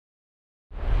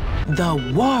The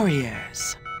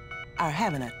Warriors are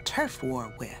having a turf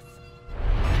war with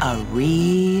a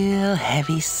real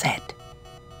heavy set.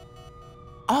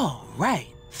 All right,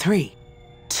 3,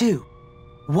 2,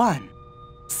 1.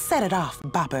 Set it off,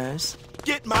 boppers.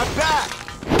 Get my back!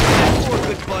 That's more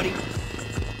good, buddy.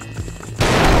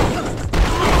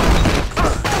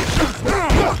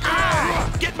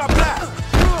 Get my back!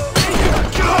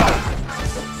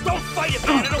 Don't fight it,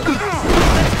 man. It'll be...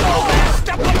 Let's go, man.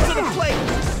 Step up to the plate.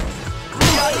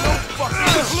 No fucking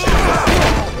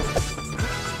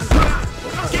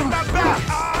Get my back!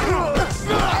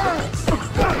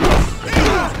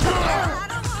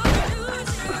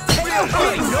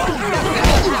 Everybody knows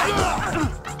that's right.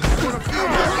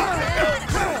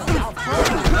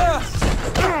 Let's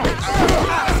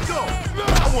go. I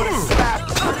want to slap.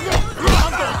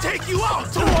 I'm gonna take you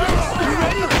out, toy. You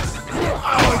ready?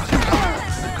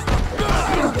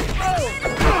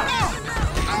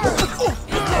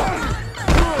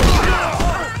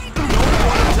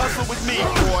 Tussle with me,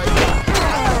 boy.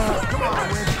 Come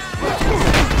on, Win.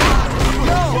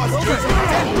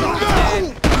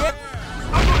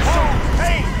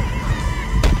 Hey!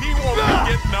 He won't be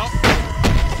getting up.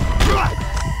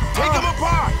 Take him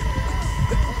apart!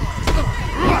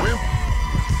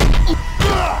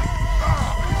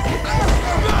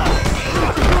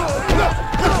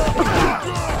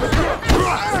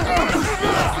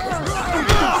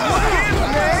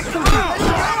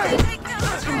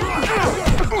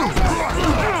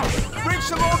 Bring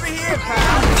some over here,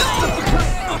 pal.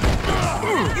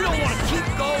 You don't want to keep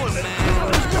going, man.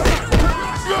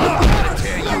 I'm gonna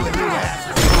tear you a new ass.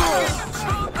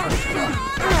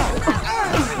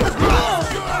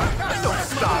 Don't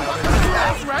stop.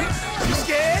 That's right. You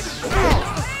scared?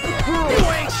 You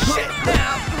ain't shit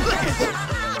now. Look at you.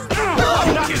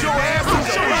 I'll knock your ass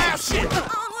into your ass shit.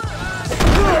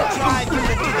 Drive you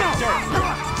into the dirt.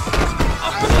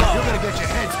 You're gonna get your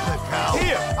head split, pal.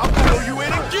 Here, I'll throw you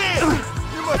in again.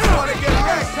 You must want to get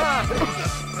back, huh?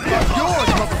 That's yours,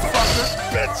 motherfucker.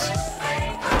 Bitch.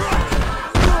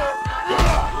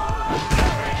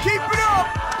 Keep it up.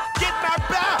 Get my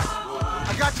back. I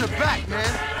got your back,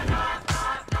 man.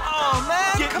 Oh,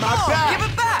 man, get come my on. Back. Give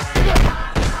it back.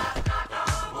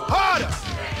 Harder.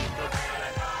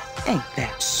 Ain't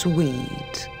that sweet?